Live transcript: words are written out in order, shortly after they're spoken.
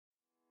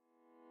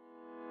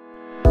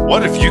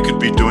What if you could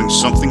be doing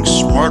something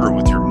smarter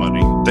with your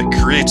money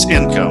that creates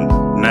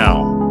income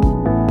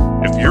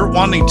now? If you're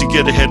wanting to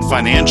get ahead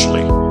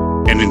financially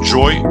and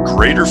enjoy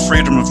greater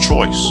freedom of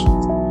choice,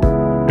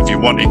 if you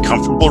want a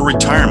comfortable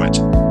retirement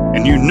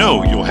and you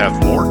know you'll have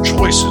more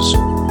choices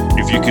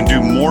if you can do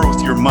more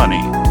with your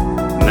money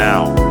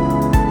now.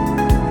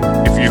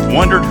 If you've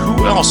wondered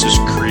who else is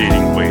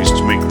creating ways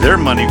to make their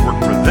money work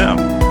for them,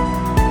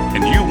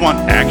 and you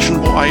want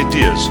actionable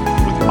ideas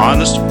with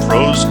honest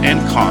pros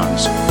and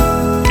cons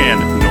and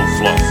no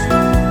fluff,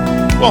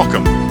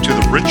 welcome to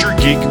the Richer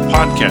Geek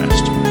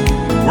Podcast.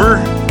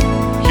 We're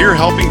here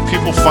helping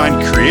people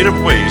find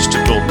creative ways to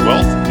build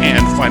wealth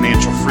and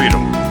financial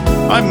freedom.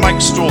 I'm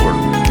Mike Stoller,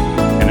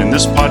 and in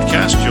this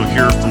podcast you'll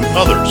hear from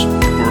others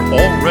who are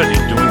already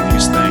doing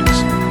these things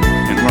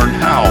and learn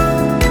how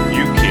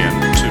you can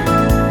too.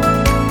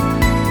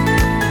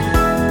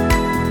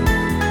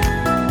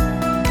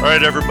 All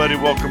right, everybody,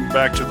 welcome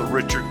back to the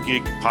Richer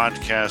Geek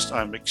Podcast.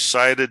 I'm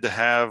excited to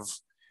have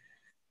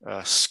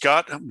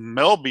Scott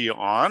Melby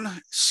on.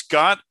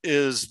 Scott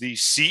is the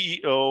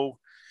CEO,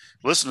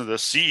 listen to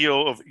this,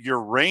 CEO of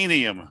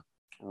Uranium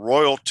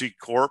Royalty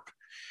Corp,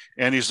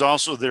 and he's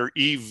also their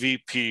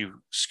EVP.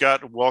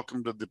 Scott,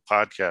 welcome to the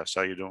podcast.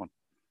 How you doing?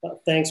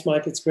 Thanks,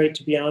 Mike. It's great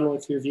to be on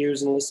with your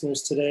viewers and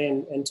listeners today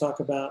and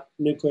talk about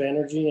nuclear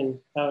energy and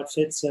how it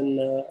fits in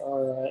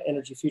our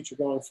energy future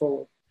going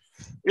forward.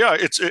 Yeah,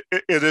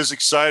 it is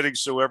exciting.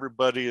 So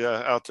everybody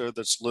out there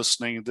that's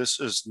listening, this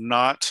is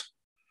not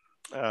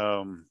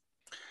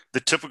the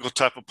typical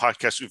type of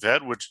podcast we've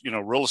had, which, you know,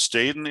 real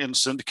estate and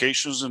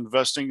syndications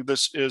investing.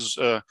 This is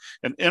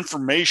an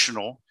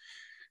informational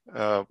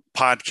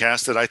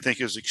podcast that I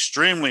think is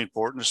extremely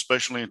important,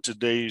 especially in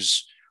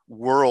today's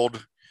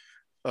world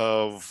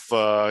of,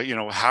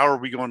 how are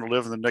we going to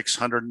live in the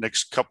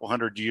next couple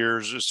hundred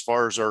years as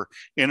far as our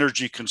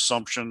energy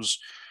consumptions.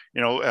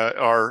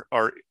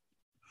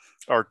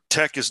 Our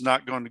tech is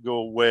not going to go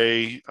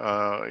away.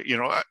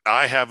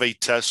 I have a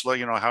Tesla.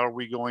 How are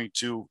we going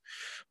to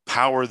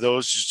power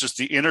those? It's just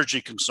the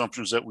energy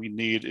consumptions that we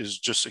need is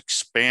just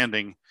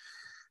expanding.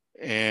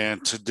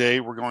 And today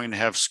we're going to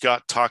have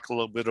Scott talk a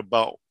little bit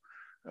about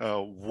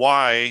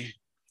why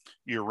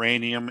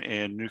uranium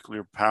and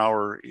nuclear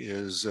power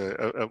is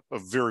a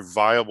very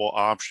viable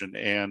option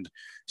and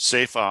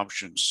safe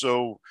option.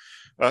 So,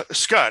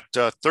 Scott,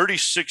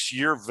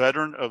 36-year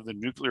veteran of the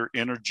nuclear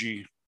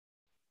energy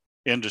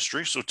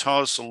industry. So tell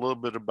us a little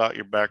bit about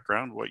your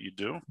background, what you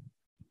do.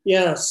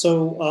 Yeah,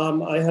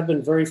 so I have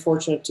been very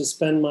fortunate to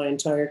spend my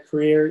entire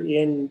career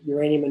in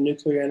uranium and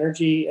nuclear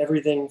energy,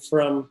 everything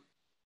from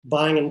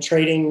buying and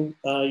trading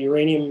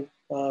uranium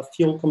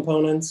fuel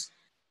components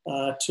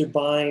to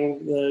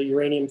buying the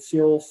uranium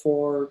fuel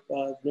for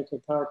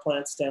nuclear power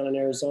plants down in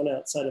Arizona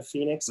outside of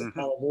Phoenix at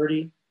Palo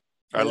Verde.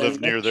 I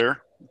live near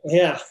there.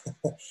 Yeah.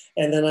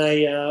 And then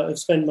I have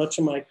spent much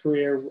of my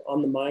career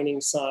on the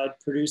mining side,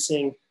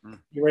 producing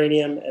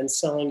uranium and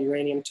selling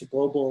uranium to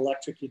global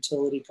electric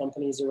utility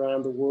companies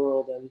around the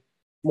world. And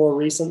more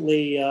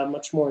recently,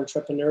 much more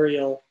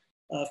entrepreneurial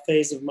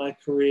phase of my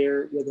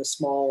career with a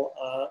small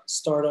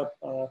startup,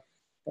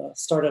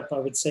 I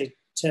would say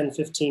 10,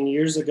 15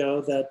 years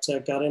ago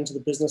that got into the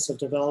business of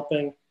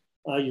developing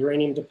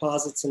uranium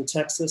deposits in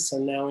Texas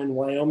and now in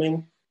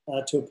Wyoming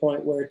to a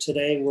point where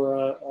today we're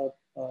a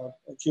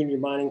junior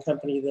mining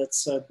company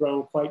that's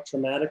grown quite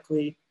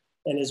dramatically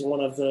and is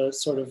one of the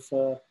sort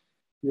of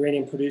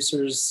uranium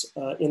producers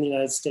in the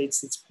United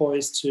States that's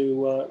poised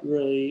to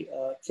really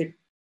kick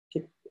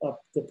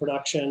up the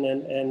production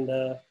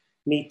and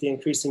meet the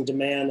increasing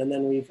demand. And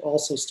then we've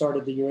also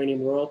started the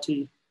Uranium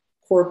Royalty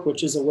Corp,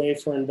 which is a way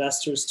for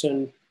investors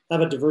to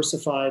have a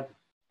diversified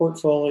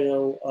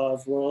portfolio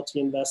of royalty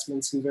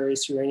investments in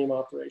various uranium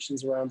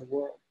operations around the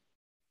world.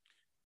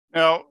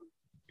 Now,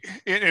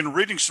 in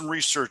reading some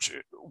research,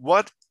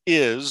 what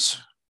is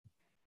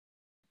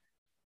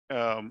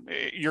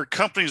your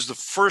company is the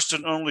first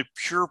and only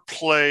pure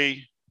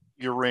play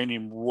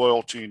uranium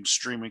royalty and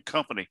streaming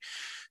company.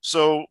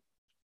 So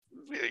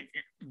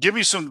give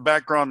me some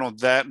background on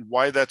that and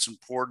why that's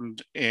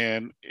important,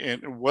 and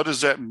what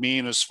does that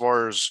mean as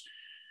far as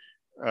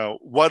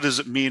what does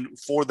it mean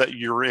for that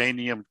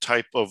uranium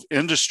type of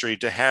industry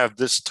to have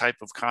this type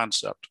of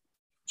concept?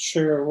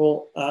 Sure.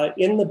 Well,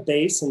 in the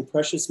base and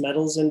precious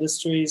metals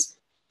industries,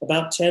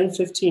 about 10,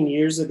 15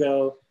 years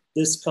ago,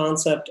 this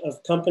concept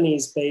of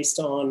companies based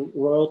on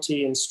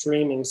royalty and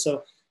streaming.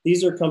 So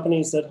these are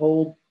companies that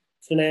hold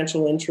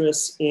financial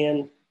interests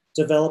in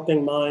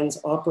developing mines,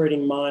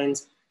 operating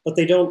mines, but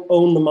they don't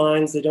own the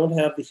mines. They don't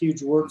have the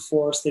huge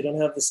workforce. They don't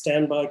have the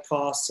standby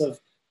costs of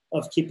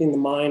keeping the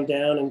mine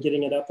down and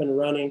getting it up and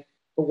running.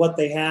 But what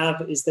they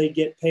have is they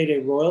get paid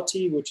a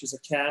royalty, which is a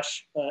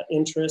cash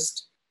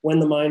interest when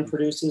the mine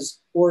produces,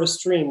 or a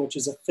stream, which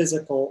is a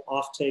physical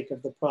offtake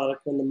of the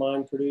product when the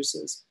mine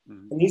produces.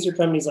 And these are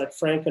companies like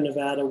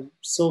Franco-Nevada,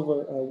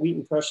 silver, wheat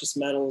and precious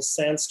metals,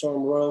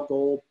 Sandstorm, Royal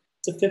Gold.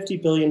 It's a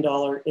 $50 billion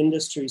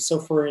industry. So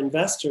for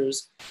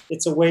investors,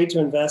 it's a way to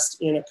invest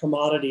in a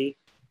commodity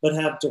but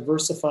have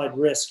diversified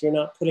risk. You're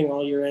not putting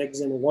all your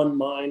eggs in one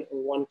mine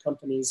or one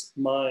company's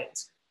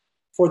mines.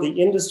 For the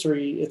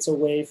industry, it's a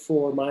way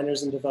for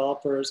miners and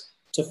developers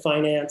to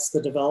finance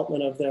the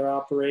development of their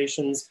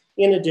operations,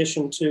 in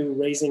addition to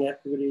raising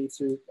equity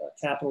through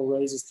capital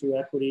raises through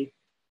equity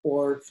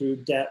or through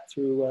debt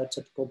through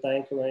typical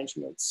bank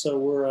arrangements. So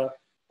we're a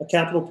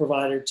capital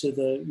provider to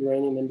the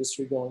uranium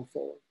industry going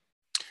forward.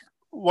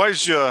 Why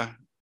is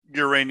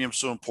uranium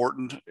so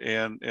important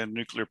and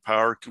nuclear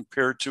power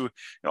compared to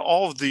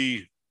all of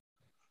the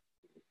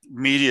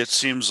media? It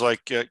seems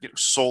like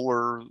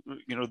solar,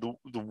 the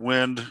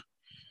wind.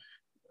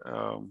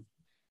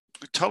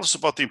 Tell us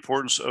about the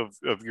importance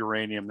of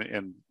uranium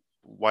and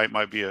why it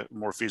might be a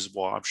more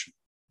feasible option.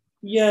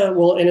 Yeah,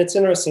 well, and it's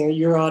interesting that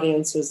your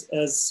audience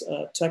as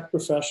tech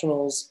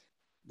professionals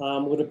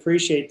would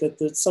appreciate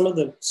that some of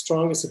the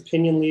strongest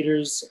opinion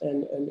leaders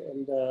and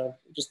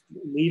just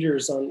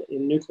leaders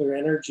in nuclear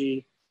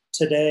energy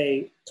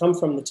today come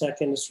from the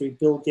tech industry.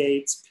 Bill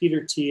Gates,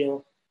 Peter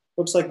Thiel,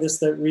 folks like this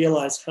that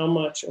realize how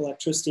much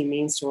electricity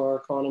means to our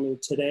economy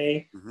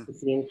today, with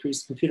the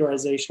increased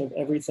computerization of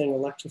everything,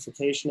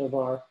 electrification of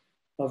our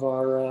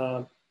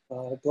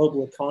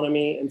global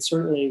economy, and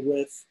certainly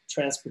with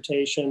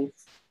transportation.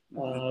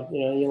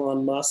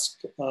 Elon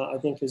Musk, I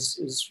think,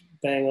 is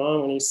bang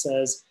on when he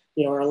says,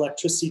 our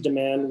electricity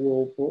demand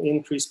will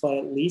increase by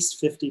at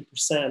least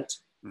 50%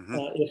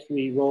 if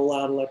we roll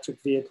out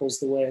electric vehicles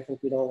the way I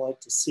think we'd all like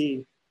to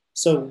see.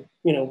 So,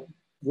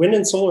 wind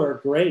and solar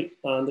are great.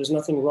 There's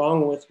nothing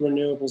wrong with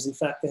renewables. In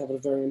fact, they have a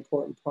very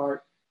important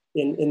part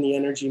in the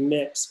energy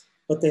mix,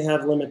 but they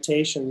have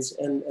limitations.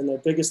 And their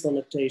biggest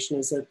limitation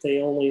is that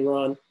they only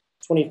run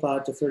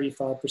 25 to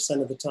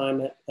 35% of the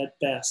time at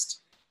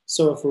best.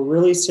 So if we're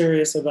really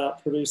serious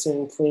about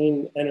producing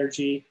clean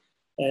energy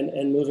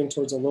and moving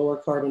towards a lower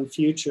carbon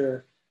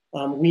future,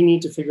 we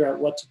need to figure out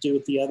what to do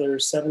with the other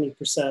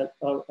 70%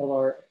 of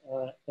our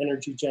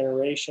energy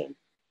generation.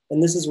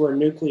 And this is where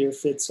nuclear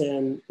fits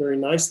in very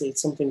nicely.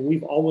 It's something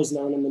we've always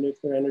known in the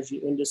nuclear energy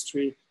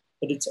industry,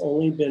 but it's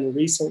only been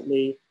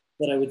recently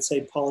that I would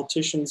say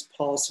politicians,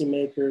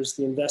 policymakers,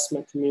 the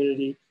investment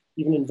community,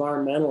 even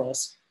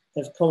environmentalists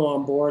have come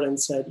on board and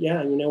said,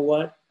 yeah, you know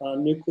what,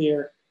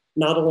 nuclear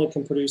not only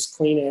can produce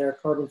clean air,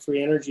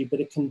 carbon-free energy, but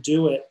it can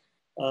do it,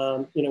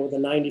 with a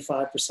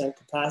 95%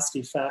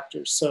 capacity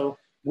factor. So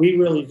we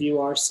really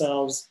view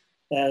ourselves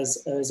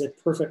as a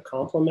perfect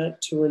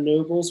complement to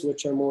renewables,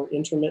 which are more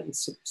intermittent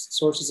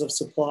sources of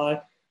supply,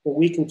 but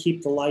we can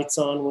keep the lights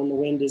on when the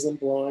wind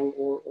isn't blowing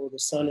or the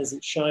sun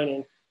isn't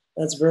shining.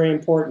 That's very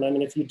important. I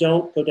mean, if you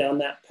don't go down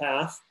that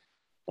path,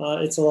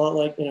 it's a lot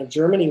like,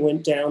 Germany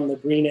went down the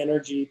green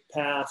energy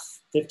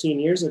path 15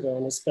 years ago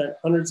and has spent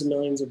hundreds of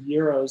millions of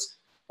euros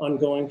on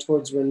going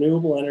towards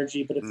renewable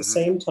energy, but at the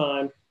same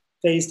time,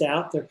 phased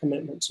out their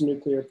commitment to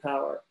nuclear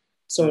power.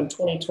 So in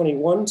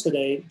 2021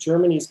 today,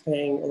 Germany's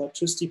paying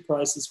electricity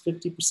prices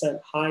 50%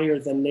 higher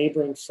than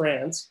neighboring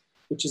France,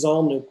 which is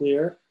all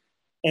nuclear.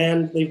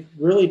 And they've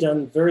really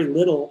done very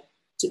little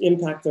to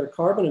impact their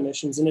carbon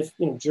emissions. And if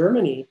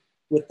Germany,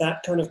 with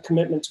that kind of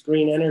commitment to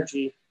green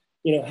energy,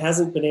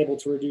 hasn't been able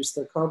to reduce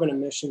their carbon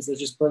emissions, they're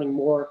just burning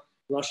more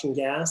Russian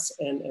gas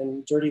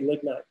and dirty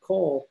lignite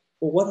coal.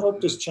 Well, what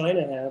hope does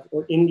China have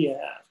or India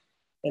have?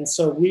 And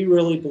so we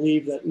really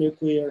believe that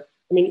nuclear,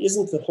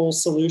 isn't the whole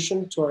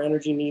solution to our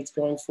energy needs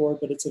going forward,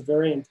 but it's a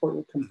very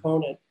important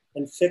component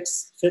and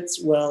fits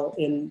well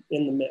in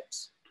the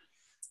mix.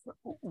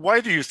 Why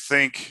do you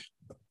think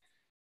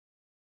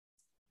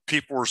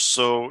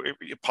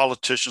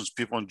politicians,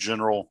 people in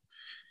general,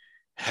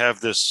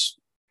 have this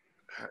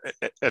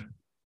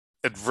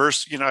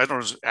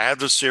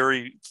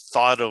adversary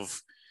thought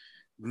of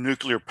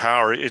nuclear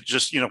power? It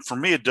just, for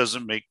me, it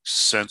doesn't make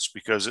sense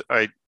because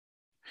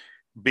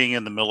being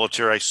in the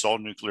military, I saw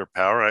nuclear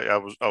power.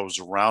 I was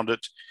around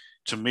it.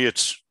 To me,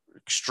 it's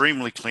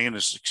extremely clean.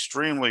 It's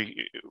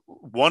extremely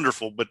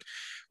wonderful. But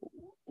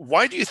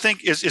why do you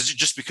think, is it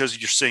just because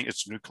you're saying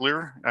it's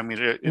nuclear?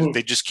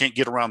 They just can't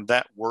get around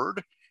that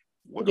word?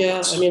 I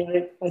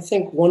think I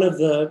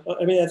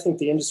think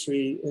the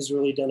industry has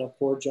really done a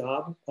poor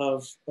job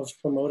of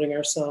promoting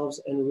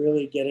ourselves and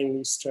really getting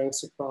these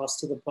strengths across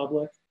to the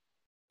public.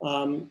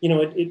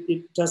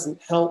 It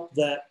doesn't help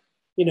that,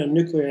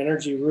 nuclear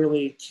energy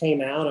really came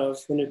out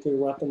of the nuclear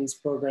weapons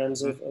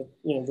programs of the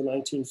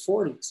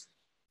 1940s.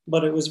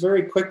 But it was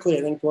very quickly,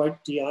 I think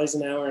Dwight D.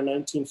 Eisenhower in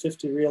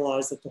 1950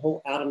 realized that the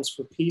whole Atoms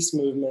for Peace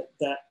movement,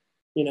 that,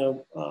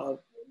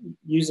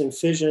 using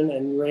fission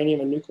and uranium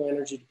and nuclear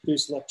energy to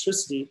produce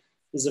electricity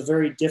is a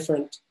very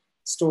different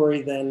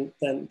story than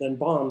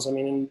bombs.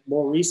 In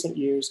more recent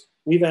years,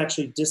 we've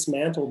actually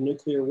dismantled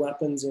nuclear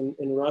weapons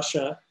in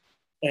Russia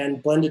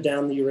and blended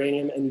down the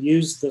uranium and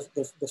used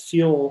the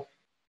fuel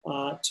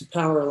to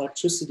power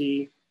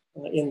electricity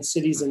in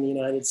cities in the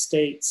United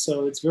States.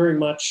 So it's very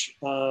much,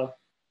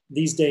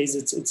 these days,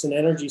 it's an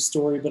energy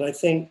story, but I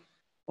think,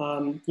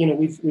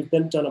 we've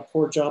done a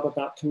poor job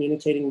about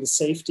communicating the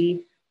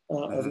safety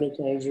of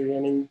nuclear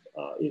energy.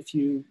 If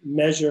you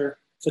measure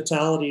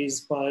fatalities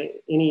by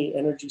any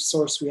energy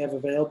source we have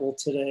available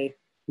today,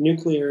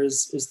 nuclear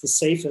is the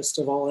safest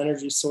of all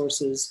energy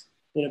sources,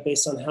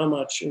 based on how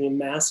much,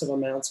 massive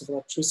amounts of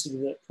electricity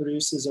that it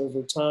produces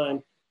over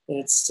time. And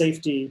its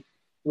safety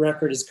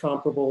record is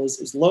comparable,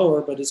 is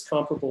lower, but is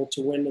comparable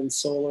to wind and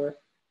solar.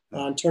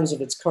 In terms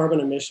of its carbon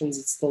emissions,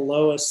 it's the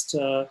lowest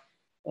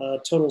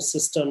total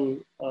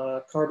system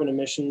carbon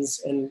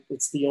emissions, and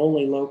it's the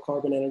only low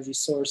carbon energy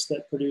source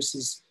that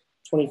produces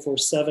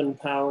 24/7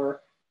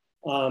 power.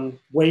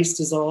 Waste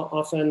is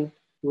often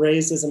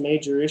raised as a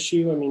major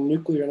issue. I mean,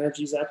 nuclear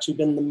energy has actually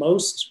been the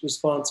most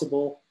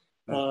responsible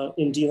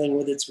in dealing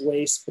with its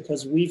waste,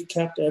 because we've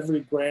kept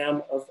every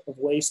gram of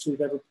waste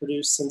we've ever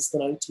produced since the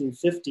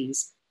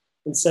 1950s.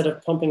 Instead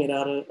of pumping it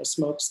out of a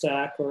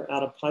smokestack or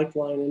out a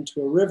pipeline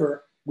into a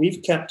river,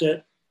 we've kept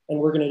it, and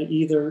we're going to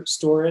either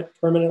store it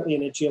permanently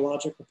in a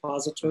geologic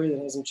repository that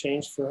hasn't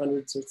changed for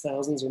hundreds of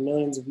thousands or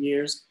millions of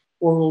years,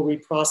 or we'll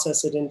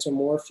reprocess it into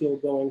more fuel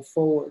going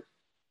forward.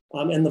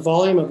 And the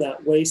volume of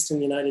that waste in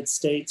the United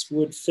States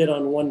would fit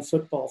on one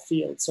football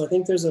field. So I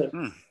think there's a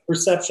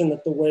perception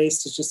that the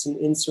waste is just an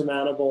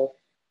insurmountable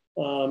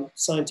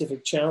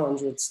scientific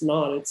challenge. It's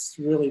not. It's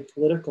really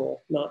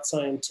political, not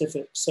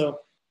scientific. So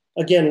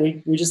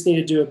again, we just need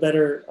to do a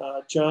better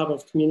job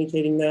of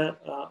communicating that.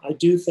 I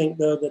do think,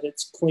 though, that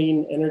its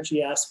clean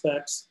energy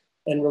aspects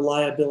and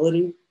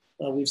reliability.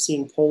 We've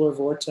seen polar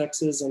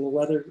vortexes and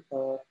weather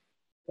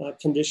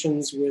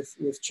conditions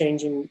with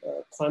changing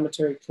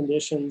climatary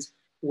conditions,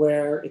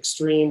 where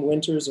extreme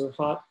winters or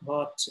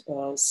hot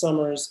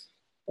summers,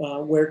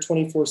 where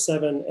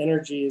 24/7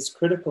 energy is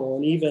critical,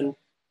 and even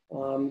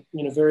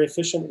very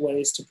efficient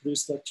ways to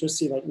produce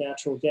electricity like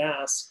natural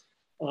gas,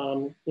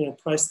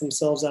 price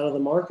themselves out of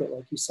the market,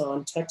 like you saw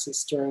in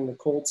Texas during the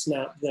cold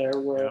snap there,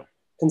 where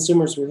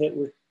consumers were hit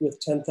with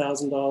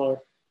 $10,000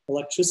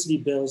 electricity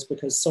bills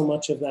because so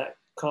much of that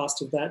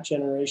cost of that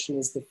generation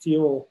is the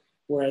fuel,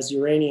 whereas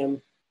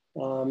uranium,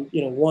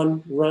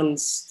 one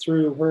runs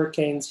through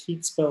hurricanes,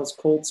 heat spells,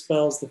 cold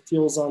spells, the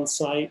fuel's on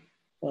site.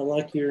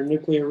 Like your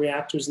nuclear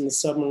reactors in the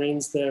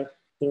submarines, they're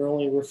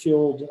only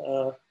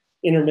refueled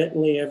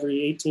intermittently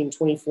every 18,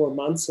 24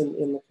 months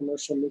in the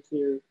commercial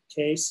nuclear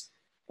case.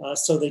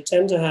 So they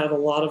tend to have a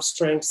lot of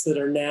strengths that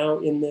are now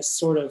in this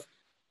sort of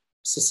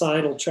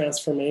societal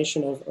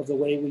transformation of the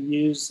way we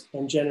use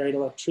and generate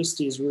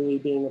electricity is really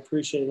being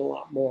appreciated a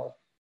lot more.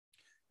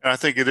 And I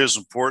think it is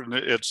important.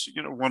 It's,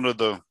 one of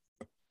the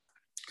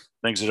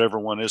things that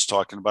everyone is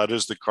talking about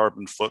is the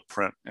carbon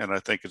footprint. And I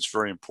think it's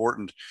very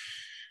important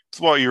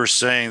to what you were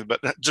saying,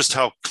 but just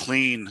how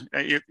clean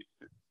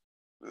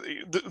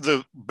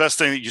the best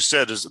thing that you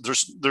said is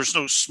there's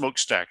no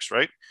smokestacks,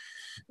 right?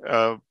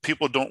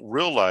 People don't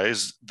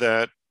realize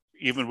that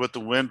even with the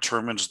wind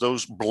turbines,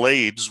 those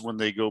blades, when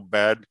they go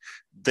bad,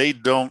 they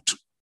don't,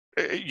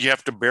 you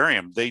have to bury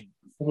them.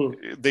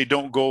 They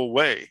don't go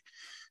away.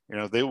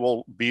 They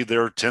will be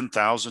there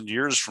 10,000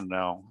 years from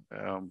now.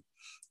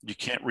 You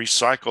can't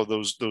recycle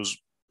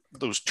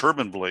those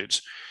turbine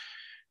blades.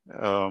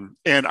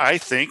 And I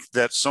think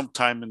that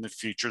sometime in the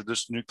future,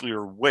 this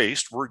nuclear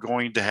waste, we're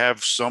going to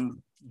have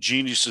some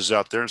geniuses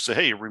out there and say,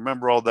 hey,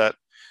 remember all that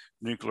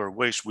nuclear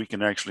waste? We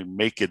can actually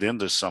make it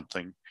into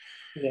something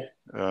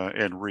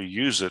and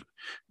reuse it.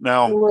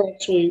 Now,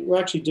 we're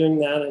actually doing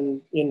that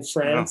in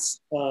France,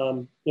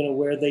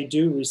 where they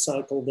do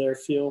recycle their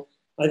fuel.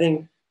 I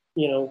think,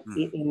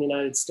 in the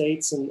United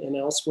States and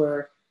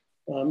elsewhere,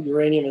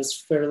 uranium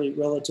is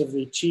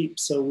relatively cheap.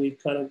 So we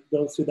kind of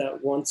go through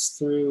that once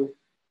through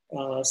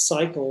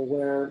cycle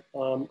where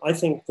I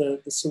think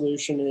the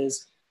solution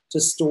is to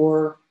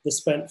store the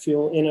spent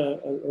fuel in a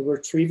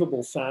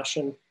retrievable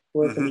fashion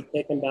where it can be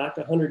taken back.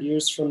 100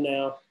 years from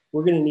now,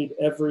 we're going to need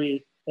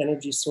every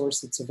energy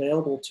source that's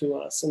available to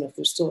us. And if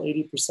there's still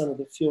 80% of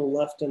the fuel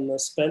left in the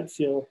spent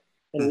fuel,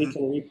 and we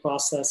can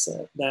reprocess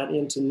that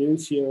into new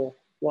fuel,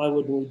 why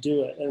wouldn't we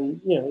do it?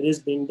 And, it is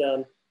being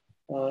done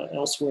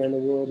elsewhere in the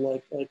world,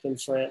 like in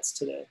France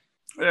today.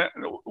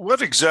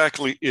 What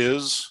exactly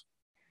is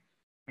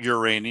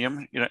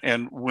uranium?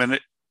 And when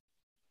it,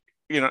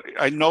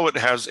 I know it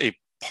has a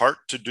part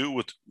to do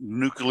with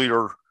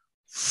nuclear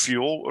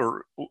fuel,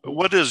 or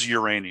what is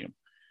uranium?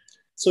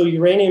 So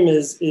uranium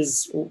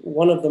is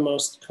one of the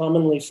most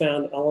commonly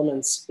found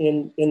elements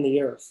in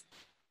the earth,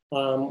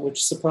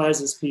 which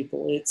surprises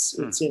people.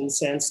 It's in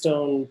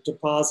sandstone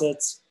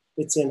deposits,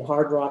 it's in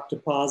hard rock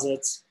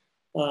deposits.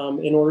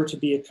 In order to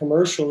be a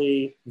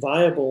commercially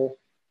viable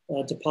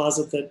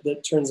deposit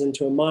that turns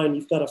into a mine,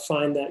 you've got to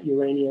find that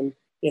uranium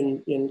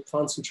in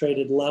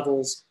concentrated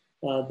levels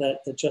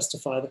that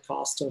justify the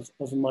cost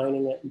of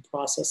mining it and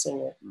processing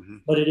it.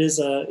 But it is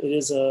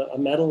a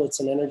metal. It's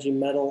an energy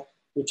metal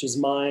which is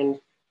mined,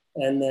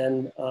 and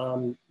then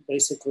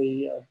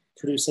basically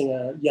producing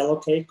a yellow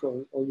cake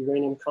or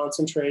uranium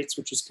concentrates,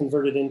 which is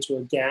converted into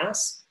a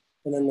gas,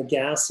 and then the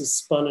gas is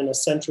spun in a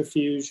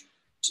centrifuge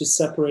to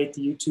separate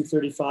the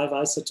U-235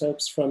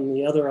 isotopes from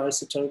the other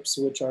isotopes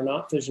which are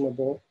not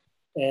fissionable,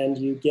 and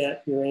you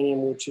get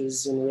uranium which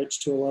is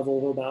enriched to a level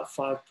of about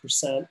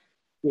 5%,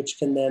 which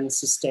can then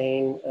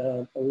sustain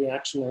a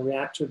reaction. A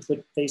reactor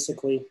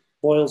basically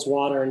boils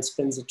water and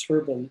spins a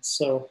turbine.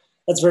 So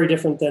that's very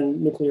different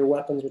than nuclear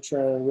weapons, which are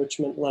at an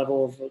enrichment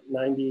level of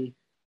 97%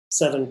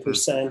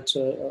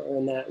 or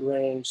in that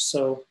range.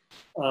 So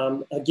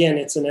again,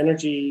 it's an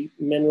energy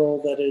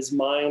mineral that is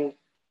mined.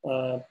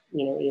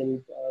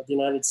 In the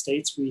United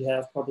States, we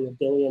have probably 1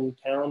 billion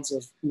pounds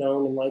of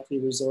known and likely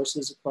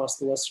resources across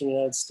the Western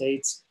United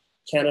States.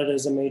 Canada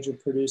is a major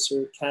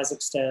producer,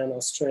 Kazakhstan,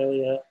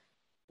 Australia,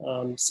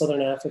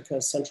 Southern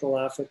Africa, Central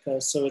Africa.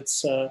 So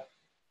it's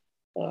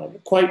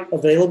quite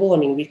available. I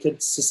mean, we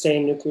could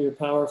sustain nuclear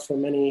power for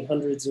many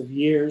hundreds of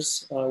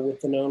years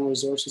with the known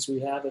resources we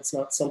have. It's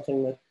not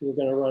something that we're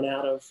going to run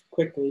out of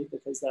quickly,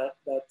 because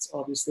that's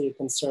obviously a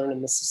concern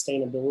in the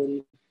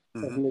sustainability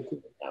of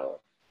nuclear power.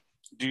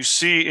 Do you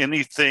see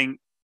anything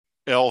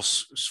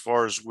else as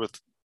far as with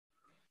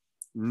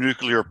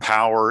nuclear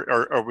power?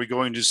 Are we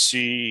going to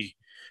see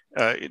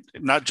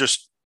not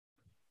just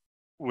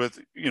with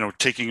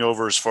taking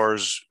over as far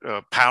as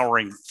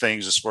powering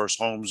things, as far as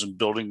homes and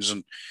buildings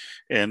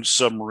and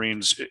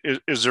submarines?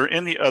 Is there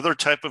any other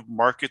type of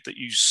market that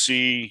you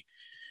see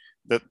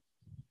that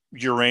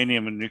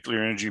uranium and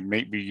nuclear energy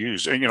may be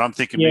used? And I'm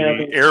thinking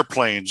maybe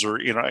airplanes, or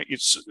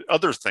it's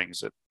other things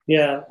that.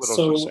 Yeah.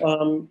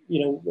 So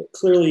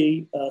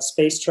clearly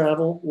space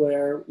travel,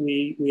 where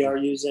we are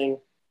using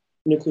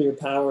nuclear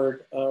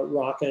powered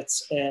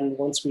rockets, and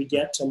once we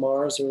get to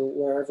Mars or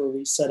wherever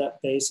we set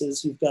up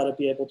bases, you've got to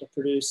be able to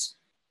produce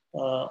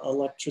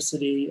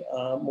electricity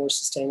more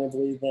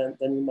sustainably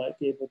than you might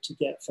be able to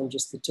get from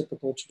just the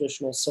typical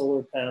traditional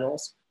solar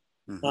panels.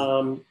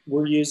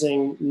 We're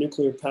using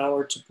nuclear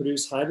power to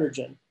produce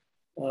hydrogen,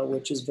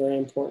 which is very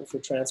important for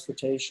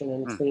transportation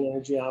and clean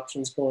energy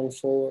options going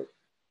forward.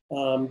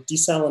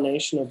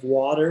 Desalination of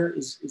water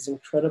is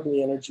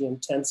incredibly energy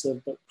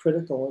intensive, but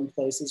critical in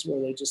places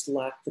where they just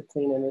lack the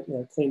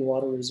clean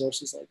water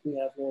resources like we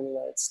have here in the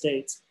United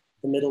States,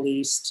 the Middle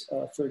East,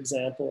 for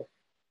example.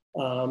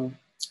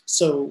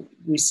 So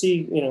we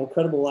see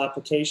incredible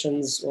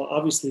applications. Well,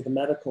 obviously the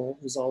medical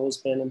has always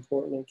been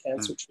important in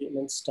cancer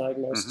treatments,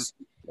 diagnosis,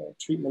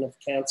 treatment of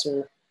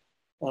cancer.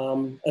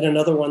 And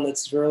another one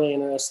that's really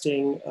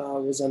interesting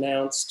was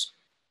announced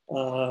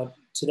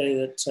today,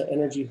 that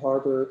Energy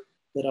Harbor,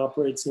 that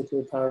operates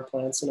nuclear power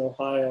plants in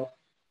Ohio,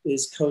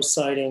 is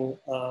co-siting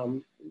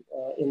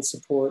in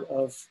support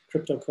of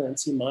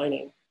cryptocurrency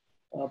mining,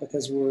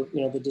 because we're,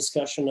 the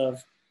discussion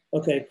of,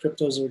 okay,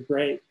 cryptos are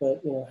great,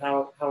 but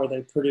how are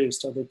they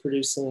produced? Are they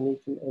produced in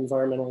an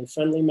environmentally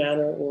friendly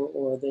manner,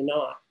 or are they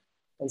not?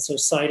 And so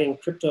citing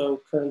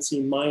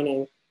cryptocurrency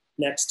mining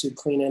next to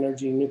clean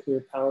energy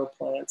nuclear power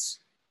plants,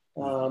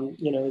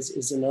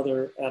 is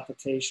another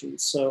application.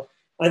 So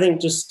I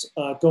think just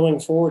going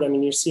forward, I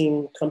mean, you're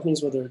seeing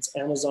companies, whether it's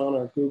Amazon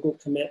or Google,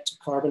 commit to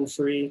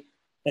carbon-free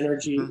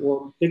energy,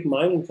 or big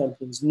mining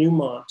companies.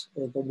 Newmont,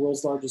 the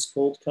world's largest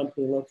gold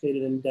company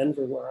located in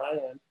Denver, where I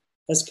am,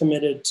 has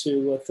committed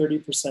to a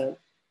 30%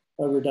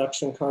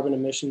 reduction in carbon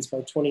emissions by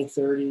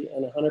 2030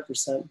 and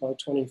 100% by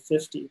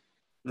 2050.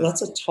 Well,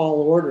 that's a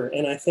tall order.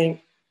 And I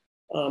think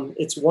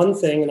it's one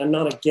thing, and I'm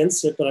not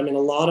against it, but I mean, a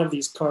lot of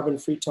these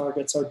carbon-free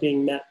targets are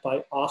being met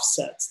by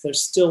offsets. They're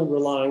still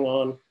relying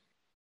on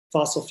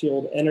fossil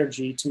fueled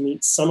energy to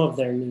meet some of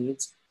their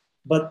needs,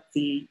 but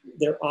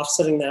they're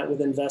offsetting that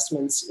with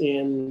investments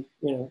in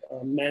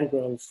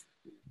mangrove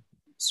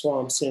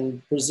swamps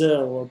in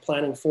Brazil, or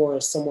planting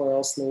forests somewhere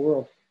else in the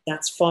world.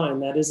 That's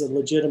fine. That is a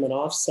legitimate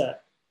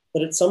offset.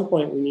 But at some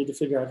point, we need to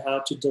figure out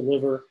how to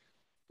deliver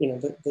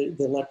the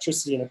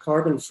electricity in a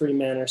carbon-free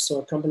manner, so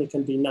a company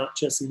can be not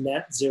just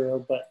net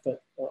zero, but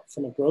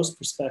from a gross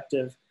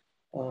perspective,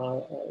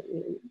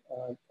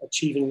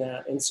 achieving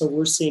that. And so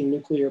we're seeing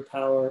nuclear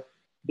power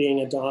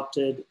being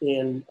adopted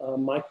in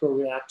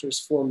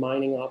microreactors for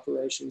mining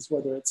operations,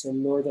 whether it's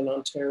in Northern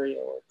Ontario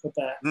or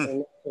Quebec or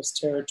Northwest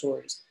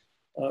Territories.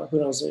 Who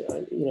knows,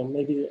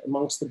 maybe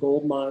amongst the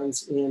gold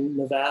mines in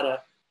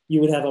Nevada,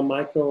 you would have a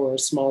micro or a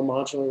small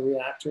modular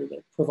reactor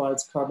that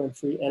provides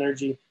carbon-free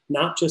energy,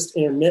 not just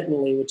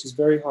intermittently, which is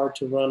very hard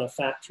to run a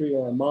factory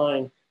or a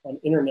mine on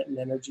intermittent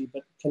energy,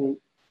 but can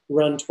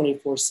run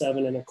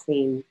 24/7 in a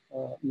clean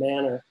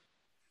manner.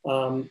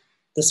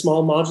 The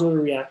small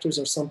modular reactors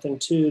are something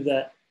too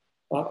that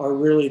are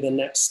really the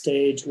next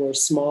stage, where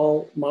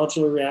small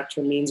modular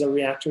reactor means a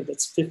reactor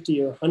that's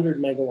 50 or 100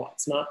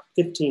 megawatts, not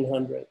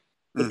 1,500.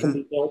 It can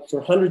be built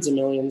for hundreds of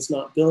millions,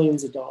 not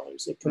billions of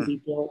dollars. It can be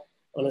built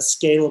on a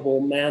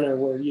scalable manner,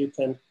 where you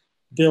can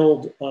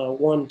build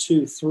 1,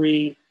 2,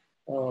 3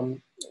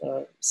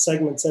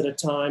 segments at a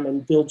time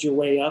and build your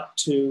way up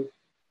to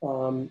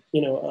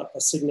a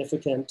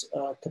significant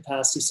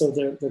capacity. So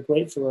they're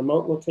great for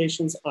remote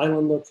locations,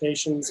 island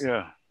locations,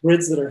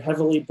 grids that are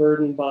heavily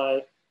burdened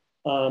by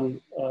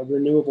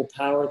renewable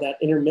power.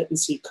 That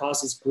intermittency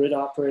causes grid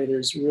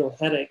operators real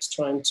headaches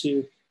trying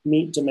to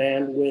meet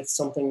demand with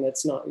something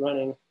that's not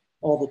running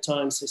all the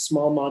time. So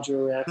small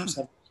modular reactors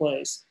have a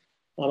place.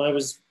 I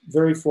was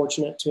very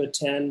fortunate to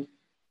attend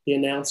the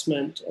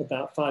announcement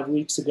about 5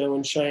 weeks ago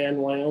in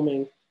Cheyenne,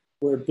 Wyoming,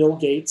 where Bill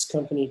Gates'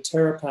 company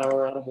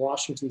TerraPower out of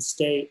Washington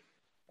State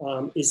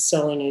is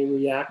selling a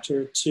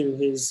reactor to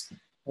his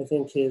I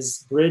think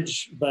his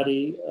bridge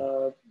buddy,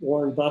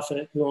 Warren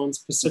Buffett, who owns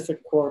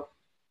Pacific Corp,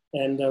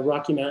 and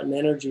Rocky Mountain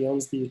Energy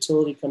owns the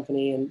utility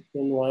company in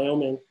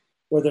Wyoming,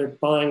 where they're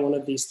buying one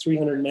of these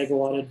 300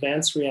 megawatt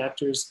advanced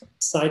reactors,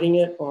 siting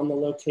it on the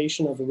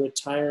location of a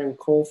retiring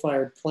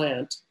coal-fired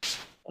plant.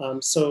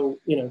 So,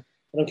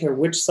 I don't care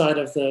which side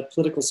of the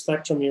political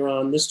spectrum you're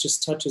on, this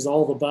just touches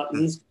all the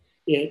buttons.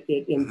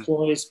 It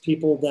employs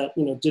people that,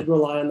 did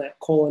rely on that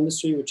coal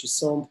industry, which is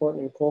so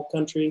important in coal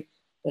country.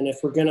 And if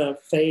we're going to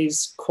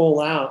phase coal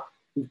out,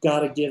 we've got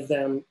to give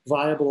them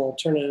viable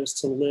alternatives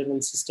to live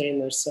and sustain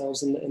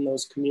themselves in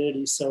those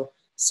communities. So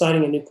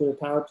siting a nuclear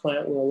power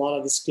plant where a lot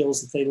of the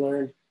skills that they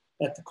learned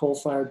at the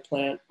coal-fired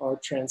plant are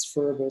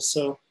transferable.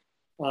 So,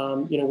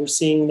 we're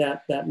seeing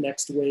that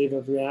next wave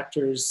of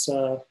reactors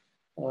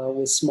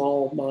with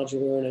small,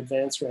 modular, and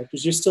advanced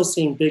reactors. You're still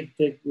seeing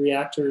big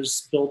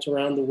reactors built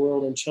around the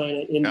world in China,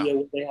 India,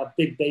 where they have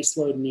big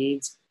baseload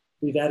needs.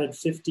 We've added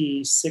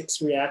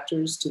 56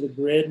 reactors to the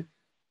grid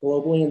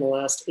globally in the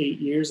last 8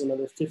 years,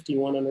 another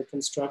 51 under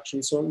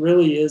construction. So it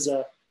really is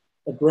a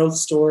growth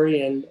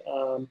story. And,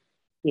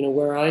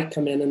 where I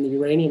come in the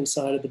uranium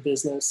side of the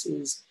business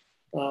is,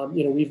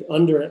 we've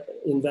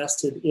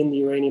underinvested in the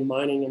uranium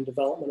mining and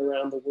development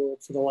around the world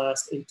for the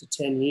last 8 to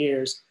 10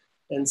 years.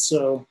 And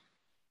so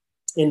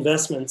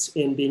investments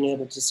in being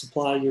able to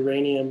supply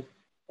uranium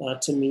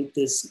to meet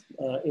this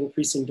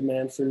increasing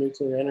demand for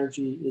nuclear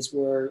energy is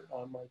where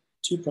my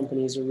two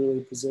companies are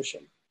really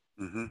positioned.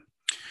 Mm-hmm.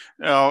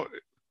 Now,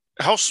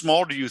 how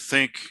small do you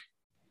think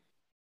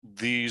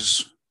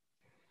these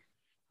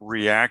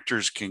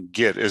reactors can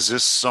get? Is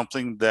this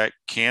something that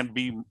can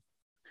be,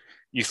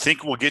 you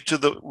think we'll get to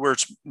where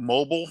it's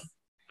mobile,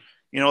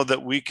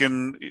 that we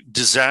can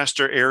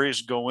disaster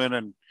areas go in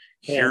and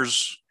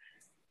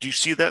do you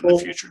see that in the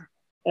future?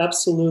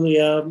 Absolutely.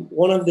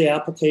 One of the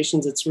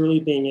applications that's really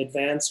being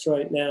advanced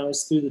right now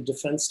is through the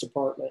Defense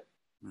Department,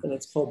 and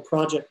it's called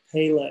Project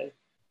Pele.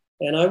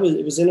 And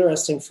it was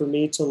interesting for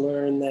me to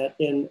learn that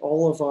in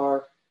all of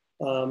our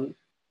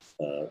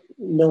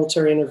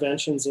military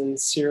interventions in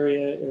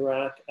Syria,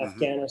 Iraq,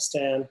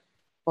 Afghanistan,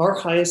 our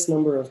highest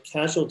number of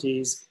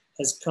casualties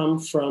has come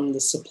from the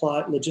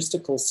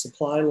logistical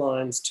supply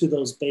lines to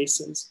those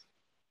bases.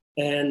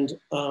 And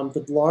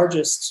the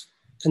largest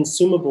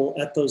consumable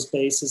at those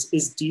bases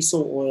is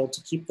diesel oil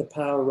to keep the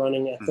power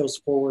running at those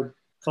forward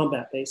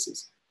combat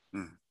bases.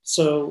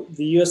 So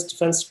the U.S.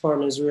 Defense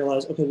Department has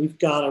realized, okay, we've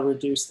got to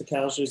reduce the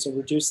casualties and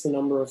reduce the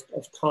number of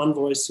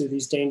convoys through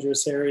these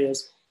dangerous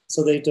areas.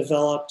 So they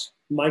developed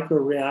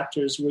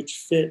microreactors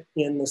which fit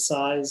in the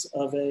size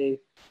of a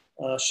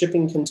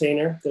shipping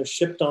container. They're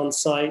shipped on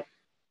site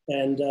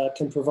and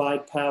can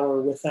provide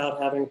power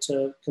without having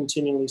to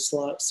continually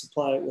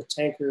supply it with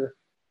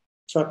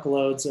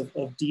truckloads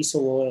of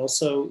diesel oil.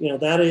 So,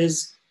 that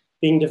is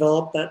being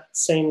developed. That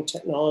same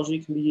technology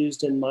can be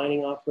used in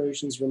mining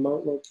operations,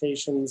 remote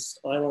locations,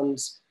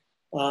 islands.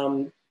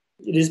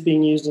 It is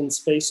being used in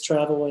space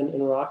travel and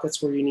in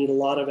rockets where you need a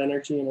lot of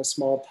energy in a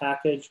small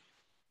package.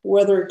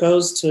 Whether it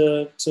goes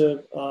to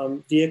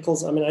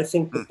vehicles, I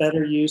think the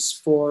better use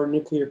for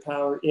nuclear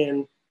power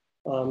in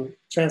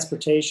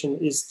transportation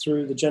is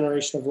through the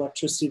generation of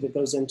electricity that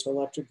goes into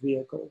electric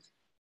vehicles.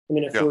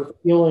 If we're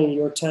fueling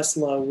your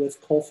Tesla with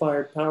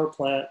coal-fired power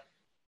plant,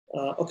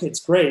 okay, it's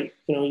great.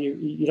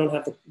 You don't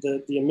have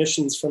the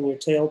emissions from your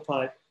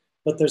tailpipe,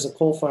 but there's a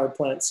coal-fired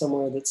plant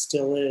somewhere that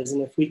still is.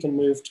 And if we can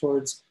move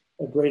towards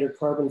a greater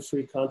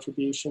carbon-free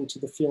contribution to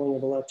the fueling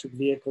of electric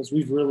vehicles,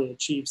 we've really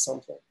achieved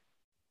something.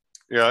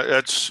 Yeah,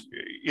 that's,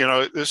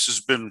 this has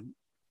been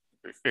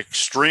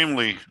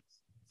extremely,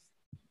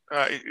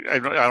 I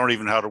don't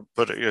even know how to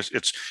put it.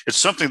 It's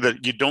something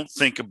that you don't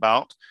think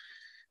about.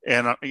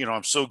 And,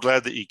 I'm so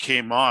glad that you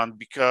came on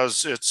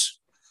because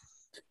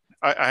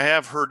I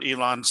have heard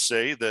Elon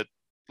say that,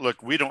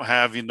 look, we don't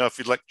have enough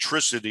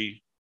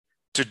electricity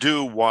to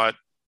do what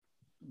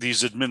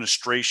these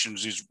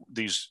administrations,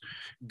 these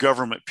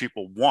government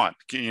people want.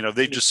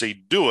 They just say,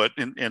 do it.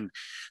 And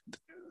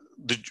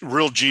the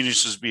real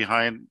geniuses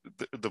behind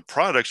the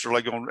products are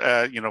like going,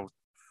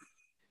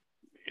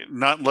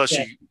 not unless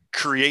you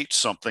create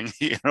something,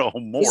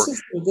 more.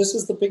 This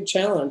is the big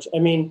challenge.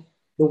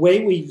 The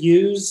way we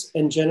use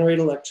and generate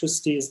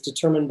electricity is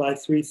determined by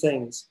three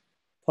things: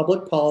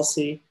 public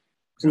policy,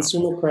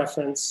 consumer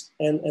preference,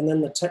 and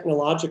then the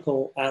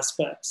technological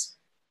aspects.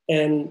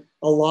 And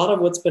a lot of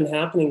what's been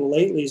happening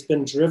lately has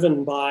been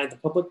driven by the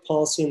public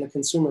policy and the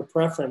consumer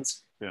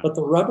preference. Yeah. But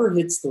the rubber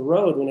hits the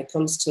road when it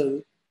comes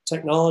to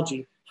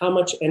technology, how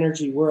much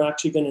energy we're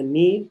actually going to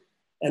need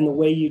and the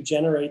way you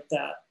generate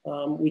that.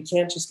 We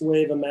can't just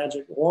wave a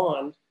magic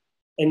wand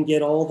and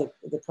get all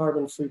the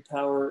carbon-free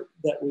power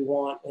that we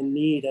want and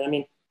need.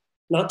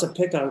 Not to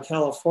pick on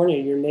California,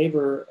 your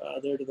neighbor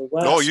there to the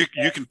west. Oh, you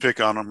can pick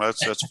on them.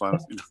 That's fine.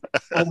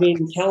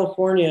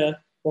 California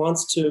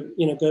wants to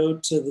go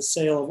to the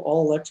sale of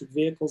all electric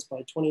vehicles by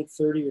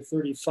 2030 or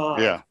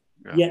 35. Yeah.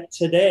 Yet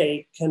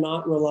today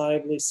cannot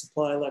reliably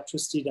supply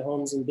electricity to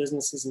homes and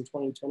businesses in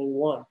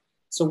 2021.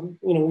 So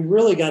we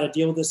really got to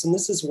deal with this, and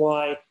this is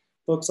why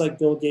folks like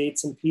Bill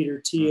Gates and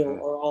Peter Thiel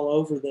are all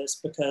over this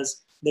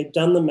because they've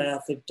done the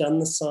math, they've done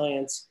the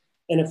science.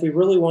 And if we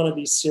really want to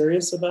be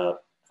serious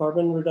about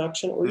carbon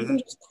reduction or even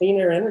just clean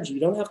air energy, you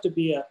don't have to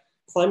be a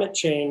climate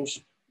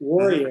change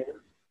warrior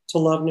to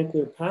love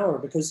nuclear power,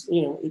 because,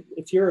 you know,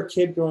 if you're a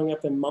kid growing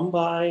up in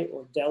Mumbai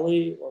or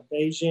Delhi or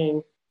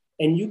Beijing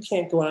and you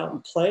can't go out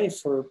and play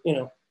for, you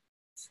know,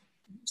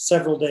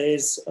 several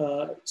days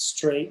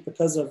straight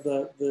because of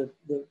the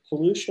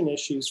pollution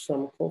issues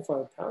from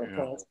coal-fired power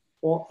plants,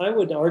 well, I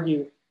would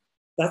argue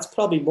that's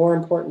probably more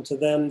important to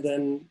them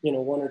than, you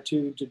know, 1 or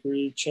 2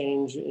 degree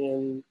change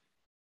in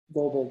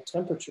global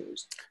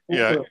temperatures.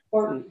 They're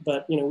important,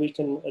 but, you know, we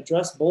can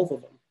address both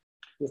of them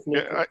with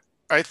nuclear.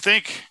 I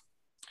think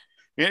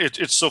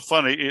it's so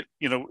funny.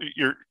 You know,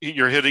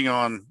 you're hitting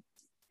on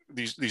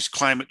these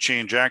climate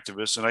change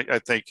activists, and I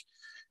think,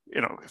 you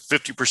know,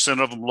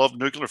 50% of them love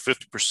nuclear,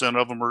 50%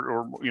 of them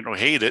or you know,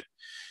 hate it,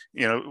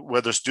 you know,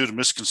 whether it's due to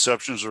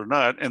misconceptions or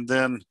not. And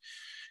then,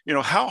 you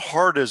know, how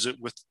hard is it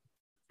with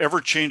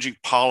ever-changing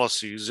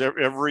policies,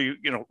 every,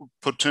 you know,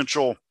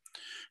 potential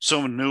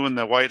someone new in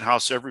the White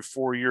House every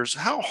 4 years?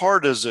 How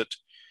hard is it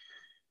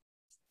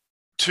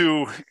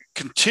to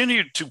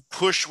continue to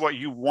push what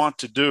you want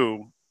to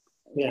do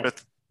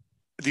with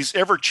these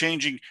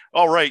ever-changing,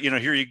 all right, you know,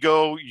 here you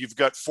go, you've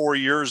got 4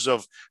 years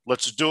of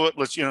let's do it,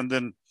 let's, you know, and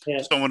then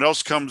someone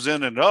else comes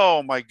in and,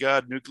 oh my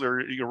God,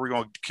 nuclear, we're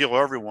going to kill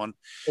everyone.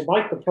 Well,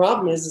 Mike, the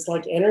problem is, it's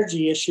like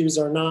energy issues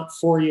are not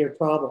 4-year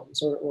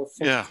problems or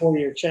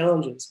 4-year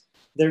challenges.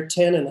 They're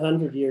 10 and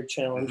 100-year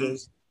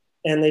challenges,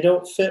 and they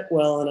don't fit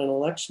well in an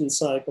election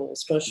cycle,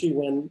 especially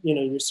when, you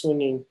know, you're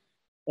swinging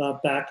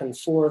back and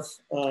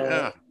forth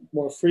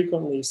more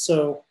frequently.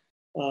 So,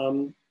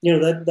 you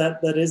know,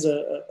 that is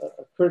a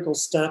critical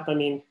step. I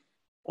mean,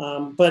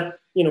 but,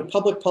 you know,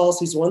 public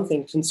policy is one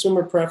thing,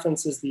 consumer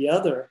preference is the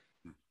other.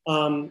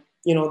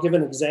 You know, I'll give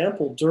an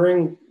example.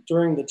 During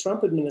the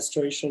Trump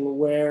administration,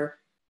 where,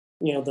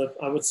 you know,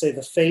 I would say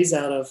the phase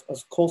out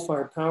of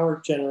coal-fired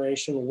power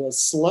generation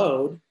was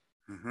slowed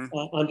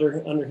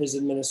under his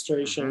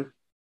administration,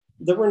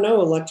 there were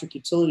no electric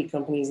utility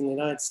companies in the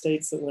United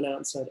States that went out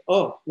and said,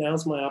 oh,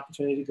 now's my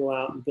opportunity to go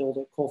out and build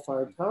a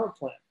coal-fired power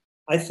plant.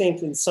 I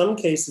think in some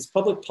cases,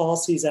 public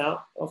policy is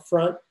out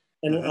front,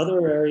 and in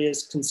other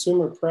areas,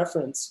 consumer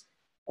preference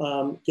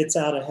gets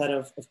out ahead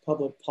of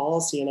public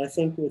policy. And I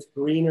think with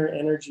greener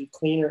energy,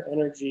 cleaner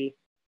energy,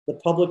 the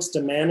public's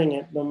demanding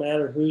it no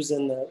matter who's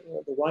in the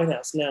White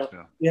House. Now,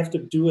 you have to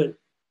do it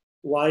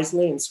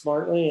wisely and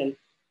smartly.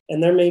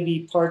 And there may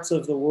be parts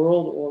of the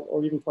world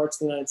or even parts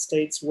of the United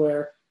States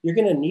where you're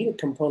going to need a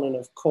component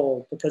of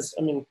coal, because,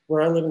 I mean,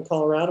 where I live in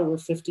Colorado, we're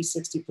 50,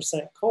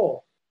 60%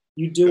 coal.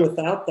 You do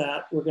without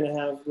that, we're going to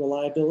have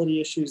reliability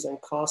issues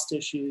and cost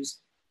issues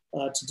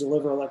to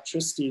deliver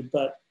electricity.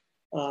 But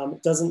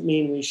it doesn't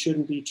mean we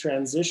shouldn't be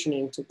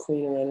transitioning to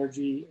cleaner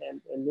energy,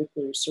 and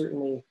nuclear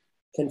certainly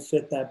can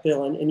fit that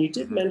bill. And you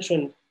did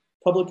mention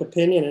public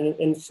opinion,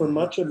 and for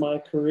much of my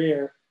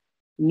career,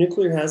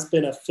 nuclear has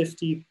been a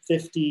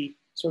 50-50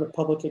 sort of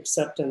public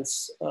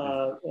acceptance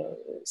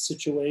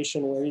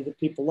situation where either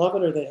people love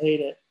it or they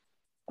hate it.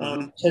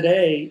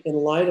 Today, in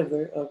light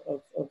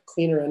of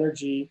cleaner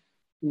energy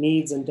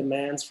needs and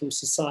demands from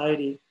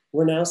society,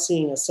 we're now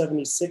seeing a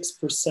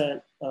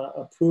 76%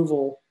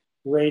 approval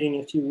rating,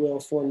 if you will,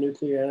 for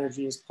nuclear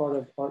energy as part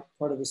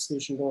of the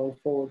solution going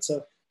forward.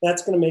 So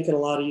that's going to make it a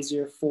lot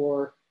easier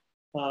for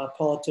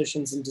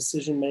politicians and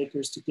decision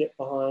makers to get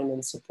behind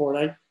and support.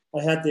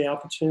 I had the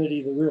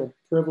opportunity, the real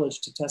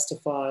privilege, to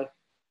testify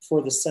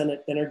for the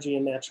Senate Energy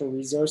and Natural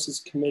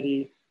Resources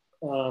Committee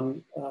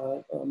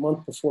a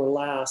month before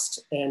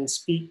last, and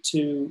speak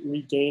to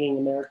regaining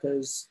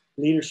America's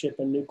leadership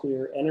in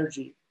nuclear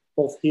energy,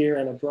 both here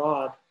and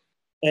abroad.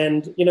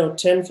 And, you know,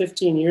 10,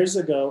 15 years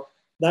ago,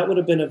 that would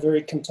have been a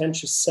very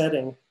contentious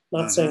setting.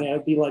 Not saying I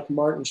would be like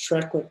Martin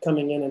Shkreli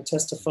coming in and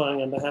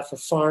testifying on behalf of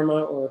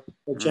pharma, or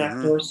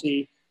Jack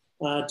Dorsey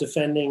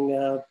defending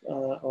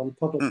on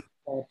public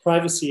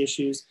privacy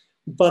issues.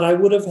 But I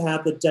would have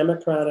had the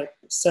Democratic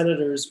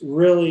senators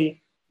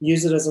really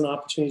use it as an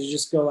opportunity to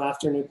just go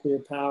after nuclear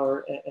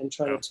power and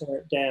try to tear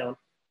it down.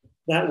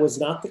 That was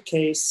not the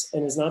case,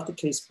 and is not the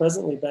case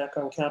presently back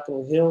on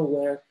Capitol Hill,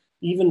 where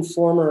even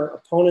former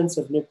opponents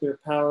of nuclear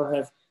power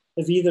have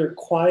either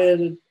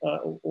quieted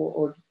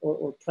or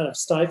kind of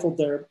stifled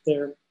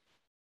their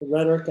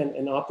rhetoric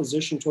and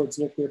opposition towards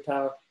nuclear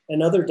power.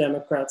 And other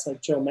Democrats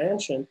like Joe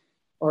Manchin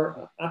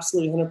are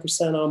absolutely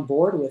 100% on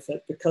board with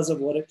it because of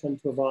what it can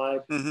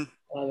provide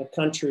the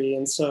country.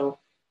 And so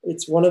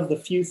it's one of the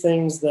few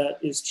things that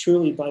is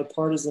truly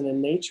bipartisan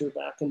in nature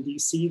back in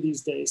DC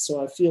these days.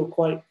 So I feel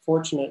quite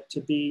fortunate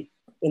to be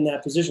in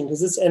that position,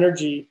 because this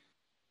energy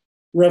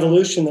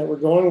revolution that we're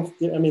going,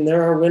 I mean,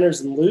 there are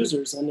winners and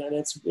losers, and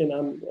it's, you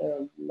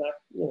know, not,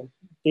 you know,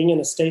 being in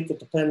a state that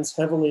depends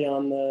heavily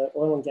on the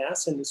oil and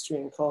gas industry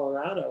in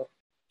Colorado.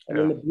 I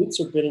mean, the boots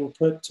are being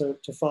put to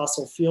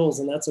fossil fuels,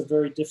 and that's a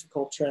very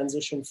difficult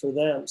transition for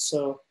them.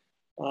 So,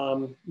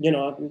 you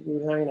know,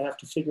 we're going to have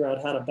to figure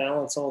out how to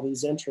balance all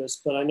these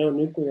interests. But I know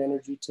nuclear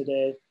energy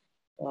today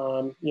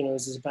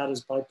is about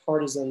as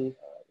bipartisan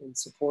in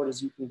support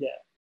as you can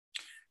get.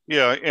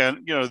 Yeah,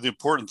 and the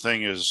important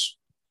thing is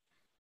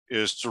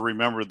to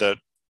remember that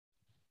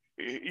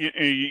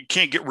you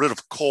can't get rid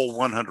of coal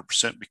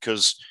 100%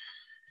 because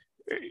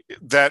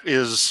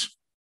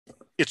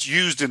it's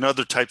used in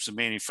other types of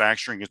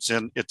manufacturing. It's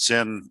in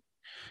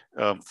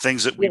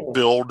things that we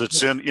build.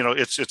 It's in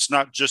it's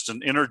not just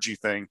an energy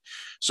thing.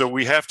 So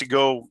we have to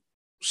go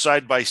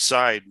side by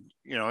side,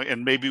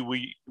 and maybe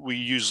we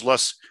use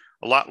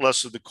a lot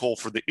less of the coal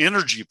for the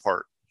energy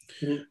part.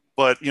 Mm-hmm.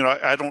 But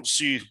I don't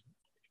see,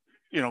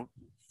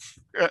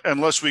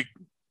 unless we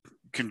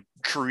can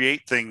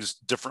create things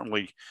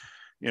differently,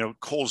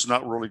 coal's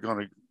not really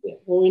going to.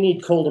 Well, we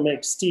need coal to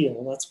make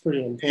steel. That's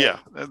pretty important. Yeah,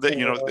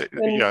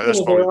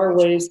 there are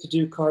ways to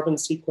do carbon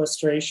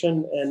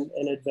sequestration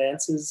and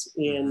advances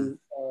in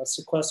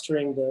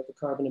sequestering the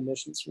carbon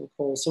emissions from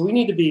coal. So we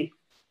need to be,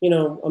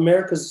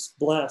 America's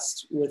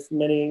blessed with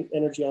many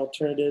energy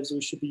alternatives.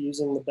 We should be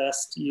using the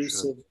best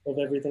use of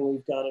everything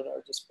we've got at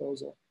our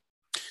disposal.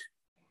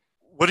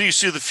 What do you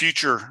see the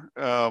future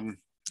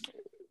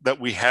that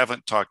we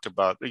haven't talked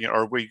about?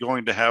 Are we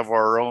going to have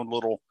our own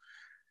little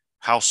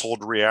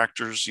household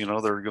reactors?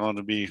 They're going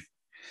to be,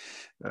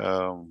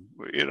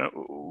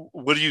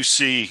 what do you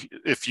see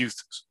if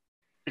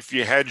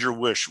you had your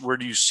wish? Where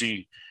do you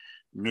see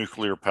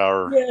nuclear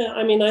power? Yeah,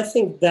 I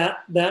think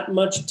that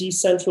much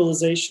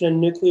decentralization in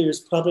nuclear is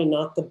probably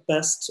not the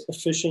best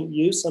efficient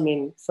use.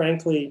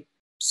 Frankly,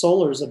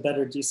 solar is a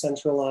better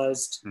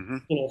decentralized,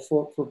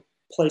 for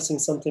placing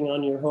something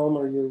on your home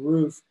or your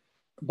roof.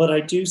 But I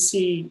do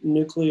see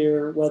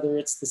nuclear, whether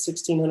it's the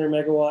 1,600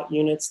 megawatt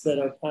units that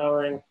are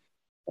powering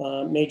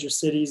major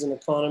cities and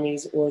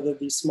economies, or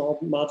these small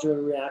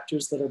modular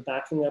reactors that are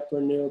backing up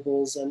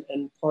renewables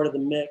and part of the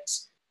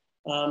mix.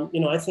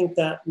 I think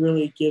that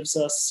really gives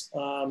us,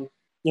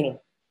 again,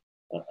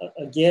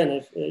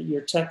 if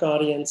your tech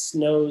audience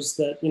knows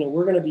that,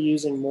 we're going to be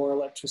using more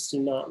electricity,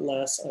 not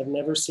less. I've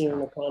never seen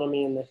an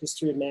economy in the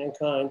history of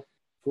mankind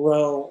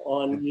grow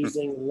on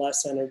using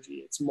less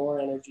energy. It's more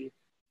energy.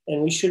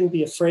 And we shouldn't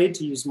be afraid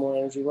to use more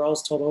energy. We're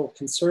always told,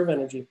 conserve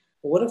energy.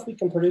 But what if we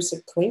can produce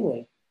it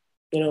cleanly?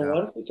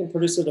 What if we can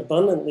produce it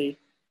abundantly,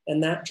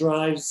 and that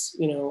drives,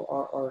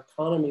 our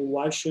economy?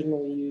 Why shouldn't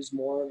we use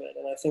more of it?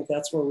 And I think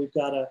that's where we've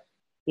got to,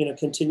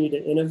 continue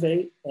to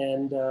innovate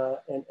and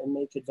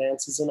make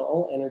advances in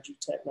all energy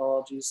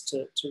technologies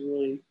to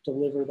really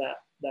deliver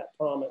that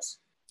promise.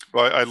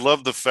 Well, I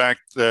love the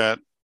fact that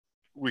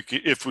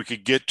if we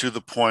could get to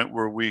the point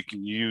where we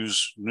can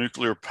use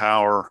nuclear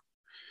power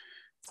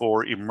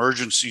for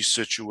emergency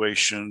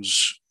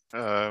situations,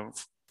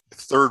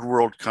 third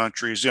world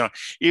countries,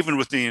 even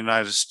within the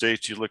United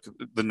States, you look at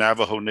the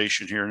Navajo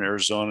Nation here in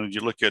Arizona, and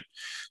you look at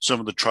some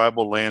of the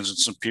tribal lands and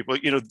some people,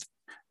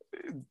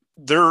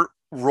 they're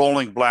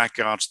rolling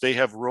blackouts. They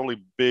have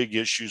really big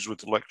issues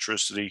with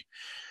electricity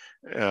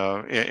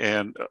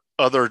and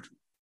other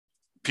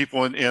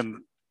people and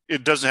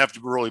it doesn't have to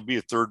really be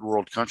a third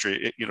world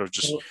country.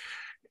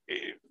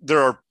 There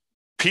are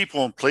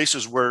people in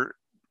places where,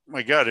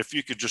 my God, if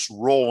you could just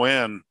roll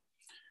in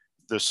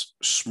this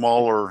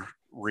smaller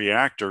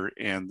reactor,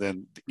 and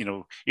then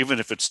even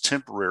if it's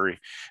temporary,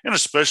 and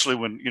especially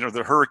when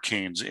the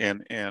hurricanes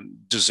and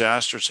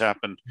disasters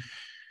happen,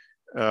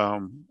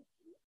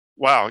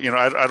 wow,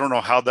 I don't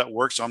know how that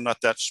works. I'm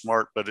not that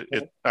smart, but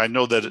I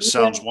know that it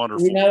sounds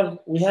wonderful.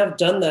 We have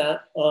done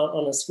that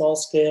on a small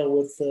scale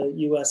with the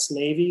U.S.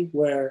 Navy,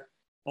 where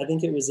I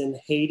think it was in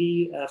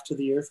Haiti after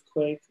the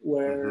earthquake,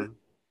 where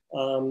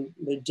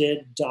they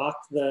did dock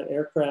the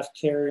aircraft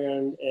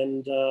carrier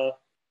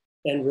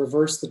and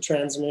reverse the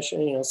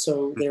transmission,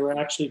 so they were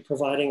actually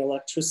providing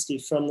electricity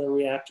from the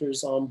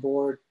reactors on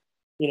board,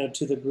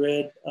 to the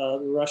grid.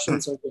 The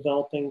Russians are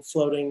developing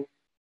floating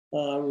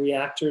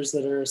reactors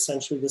that are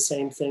essentially the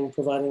same thing,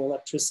 providing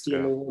electricity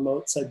in the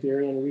remote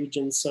Siberian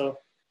region. So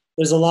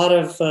there's a lot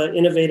of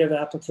innovative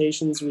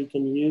applications we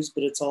can use,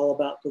 but it's all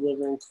about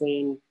delivering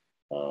clean,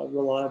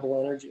 reliable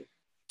energy.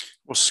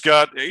 Well,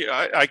 Scott,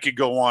 I could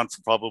go on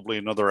for probably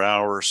another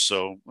hour or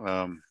so,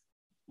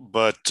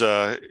 but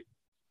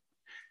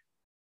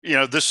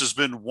this has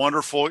been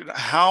wonderful.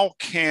 How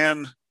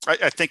can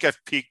I think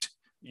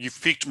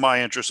you've piqued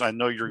my interest. I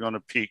know you're going to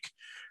pique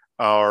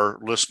our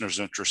listeners'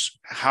 interest.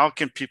 How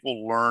can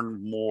people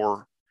learn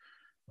more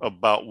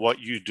about what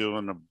you do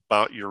and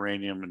about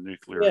uranium and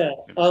nuclear? Yeah.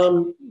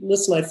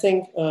 Listen, I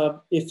think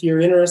if you're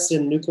interested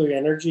in nuclear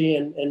energy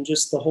and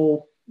just the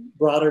whole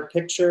broader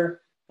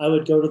picture, I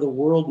would go to the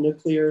World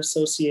Nuclear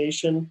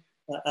Association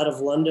out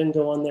of London,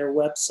 go on their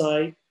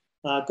website,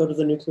 go to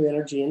the Nuclear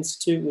Energy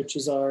Institute, which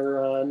is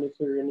our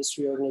nuclear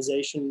industry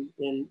organization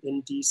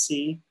in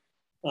DC.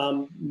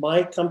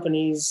 My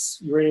companies,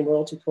 Uranium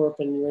Royalty Corp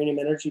and Uranium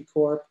Energy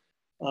Corp,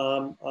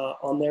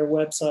 on their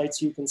websites,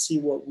 you can see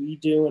what we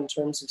do in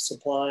terms of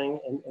supplying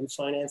and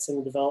financing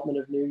the development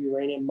of new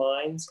uranium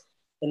mines.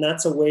 And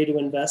that's a way to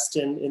invest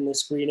in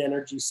this green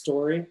energy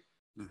story.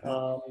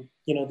 The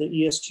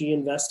ESG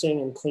investing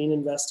and clean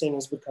investing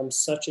has become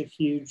such a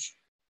huge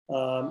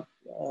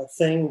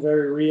thing,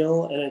 very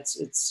real, and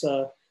it's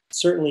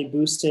certainly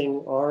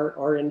boosting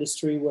our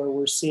industry, where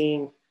we're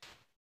seeing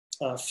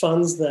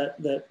funds that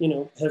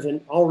have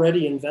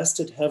already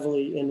invested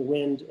heavily in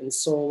wind and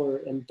solar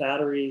and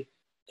battery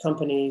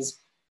companies,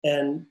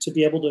 and to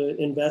be able to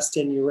invest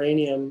in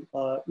uranium,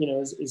 for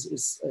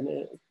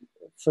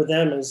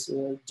them is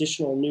an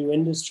additional new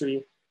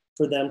industry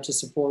for them to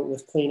support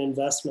with clean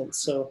investments.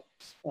 So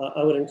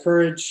I would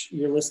encourage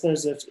your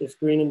listeners, if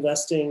green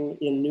investing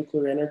in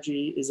nuclear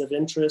energy is of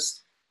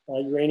interest,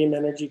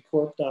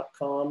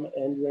 uraniumenergycorp.com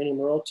and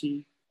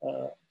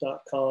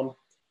uraniumroyalty.com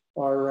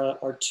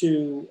are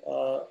two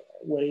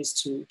ways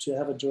to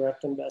have a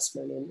direct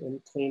investment in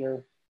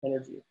cleaner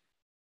energy.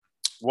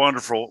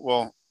 Wonderful.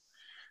 Well,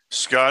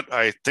 Scott,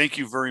 I thank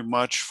you very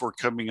much for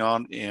coming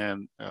on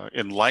and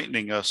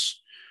enlightening us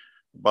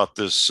about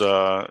this,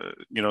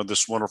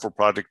 this wonderful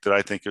project that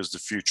I think is the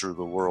future of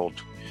the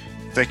world.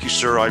 Thank you,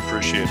 sir. I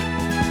appreciate it.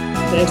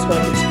 Thanks,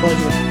 Mike. It's a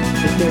pleasure.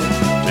 Take care.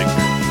 Take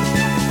care.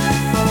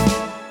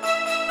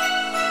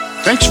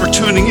 Thanks for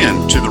tuning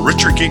in to the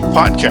Richer Geek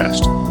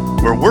Podcast,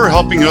 where we're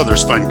helping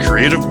others find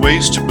creative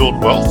ways to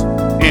build wealth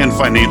and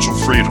financial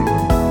freedom.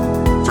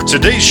 For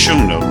today's show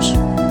notes,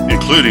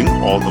 including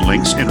all the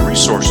links and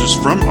resources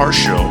from our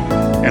show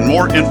and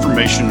more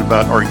information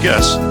about our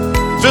guests,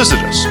 visit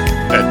us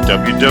at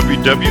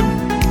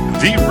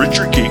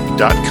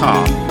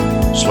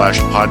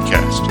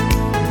www.therichergeek.com/podcast.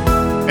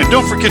 And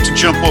don't forget to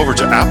jump over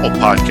to Apple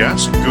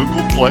Podcasts,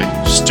 Google Play,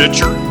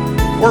 Stitcher,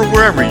 or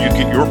wherever you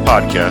get your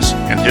podcasts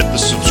and hit the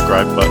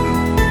subscribe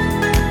button.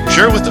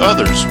 Share with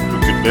others who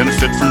could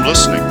benefit from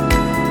listening.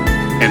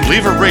 And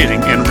leave a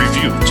rating and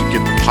review to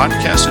get the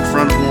podcast in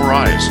front of more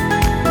eyes.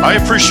 I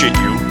appreciate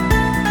you,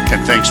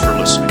 and thanks for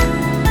listening.